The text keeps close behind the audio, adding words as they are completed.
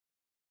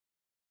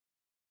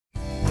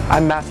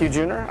I'm Matthew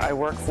Jr. I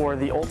work for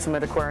the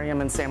Ultimate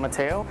Aquarium in San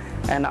Mateo,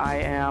 and I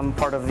am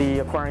part of the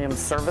aquarium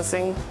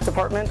servicing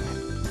department.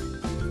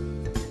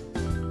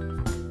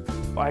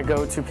 I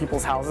go to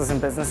people's houses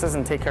and businesses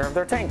and take care of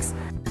their tanks.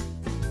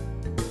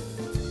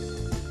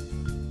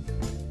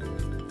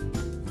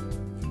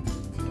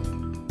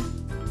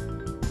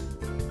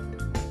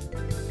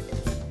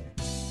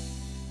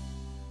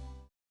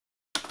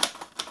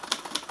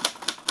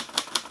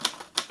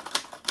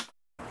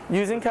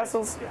 Using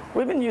Kessils,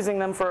 we've been using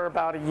them for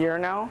about a year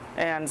now,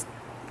 and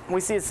we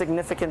see a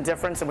significant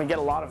difference, and we get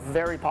a lot of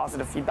very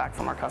positive feedback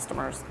from our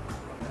customers.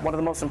 One of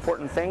the most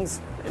important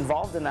things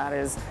involved in that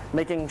is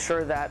making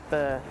sure that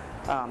the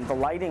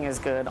lighting is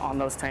good on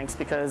those tanks,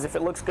 because if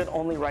it looks good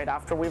only right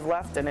after we've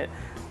left and it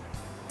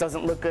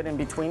doesn't look good in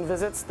between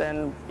visits,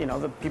 then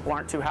the people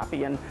aren't too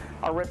happy. And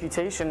our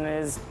reputation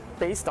is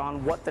based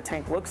on what the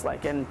tank looks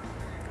like, and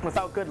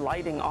without good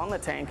lighting on the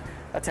tank,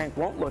 a tank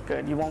won't look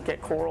good. You won't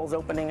get corals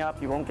opening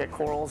up, you won't get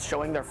corals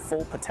showing their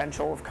full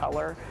potential of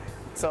color.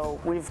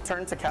 So we've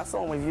turned to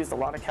Kessil, and we've used a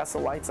lot of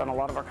Kessil lights on a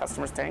lot of our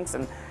customers' tanks,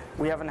 and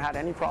we haven't had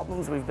any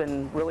problems. We've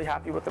been really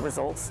happy with the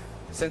results.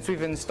 Since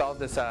we've installed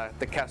this,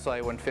 the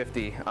Kessil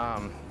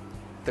A150,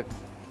 the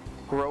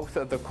growth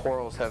of the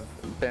corals have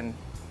been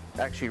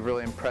actually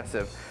really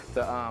impressive.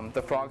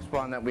 The frog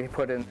spawn that we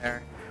put in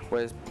there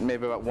was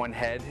maybe about one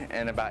head,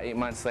 and about 8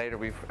 months later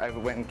I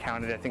went and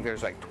counted, I think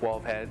there's like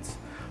 12 heads.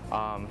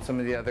 Some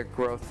of the other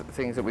growth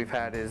things that we've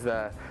had is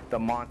the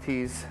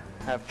Monties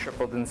have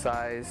tripled in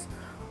size.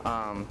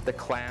 The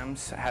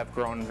clams have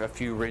grown a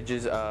few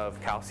ridges of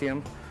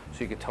calcium, so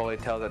you could totally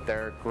tell that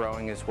they're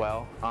growing as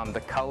well.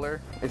 The color,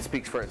 it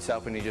speaks for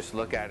itself when you just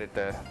look at it.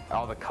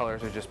 All the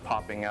colors are just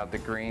popping out. The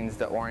greens,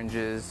 the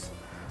oranges,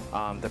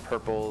 the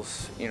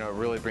purples, it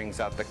really brings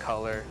out the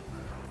color.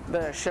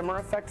 The shimmer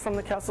effect from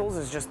the Kessils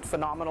is just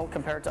phenomenal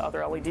compared to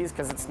other LEDs,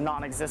 because it's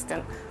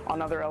non-existent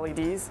on other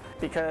LEDs,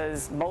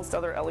 because most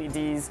other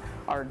LEDs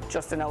are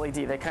just an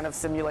LED. They kind of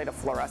simulate a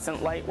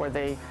fluorescent light where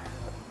they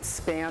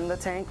span the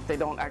tank. They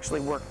don't actually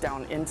work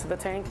down into the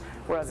tank,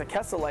 whereas a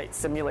Kessil light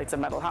simulates a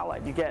metal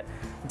halide. You get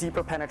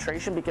deeper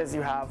penetration because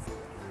you have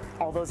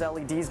all those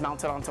LEDs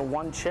mounted onto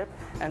one chip,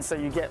 and so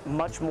you get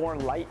much more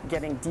light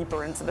getting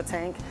deeper into the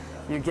tank.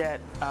 You get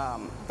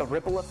the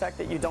ripple effect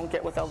that you don't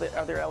get with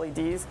other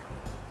LEDs.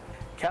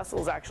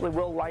 Kessils actually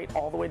will light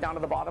all the way down to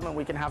the bottom, and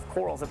we can have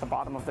corals at the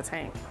bottom of the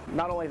tank.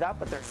 Not only that,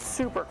 but they're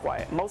super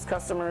quiet. Most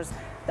customers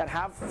that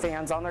have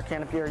fans on their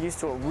canopy are used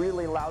to a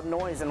really loud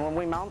noise, and when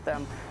we mount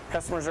them,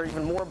 customers are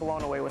even more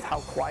blown away with how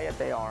quiet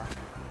they are.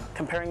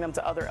 Comparing them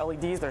to other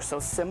LEDs, they're so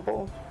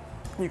simple.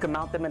 You can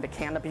mount them into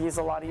canopies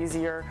a lot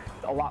easier,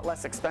 a lot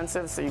less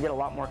expensive, so you get a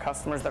lot more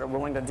customers that are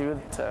willing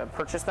to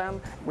purchase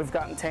them. We've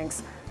gotten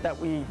tanks that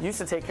we used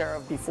to take care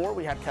of before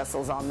we had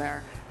Kessils on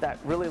there that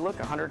really look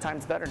 100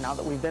 times better now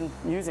that we've been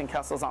using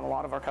Kessils on a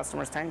lot of our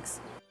customers' tanks.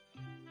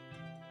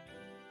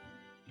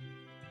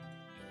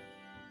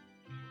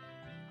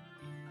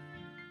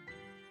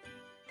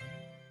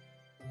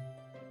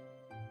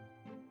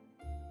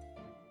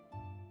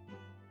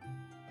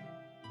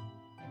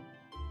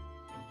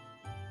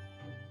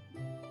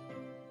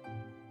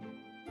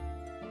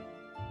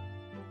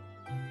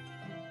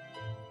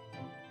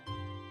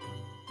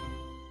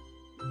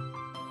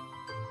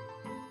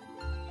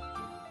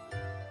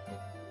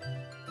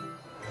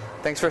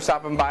 Thanks for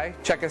stopping by.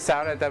 Check us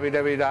out at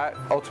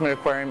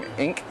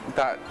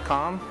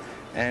www.ultimateaquariuminc.com,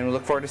 and we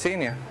look forward to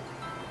seeing you.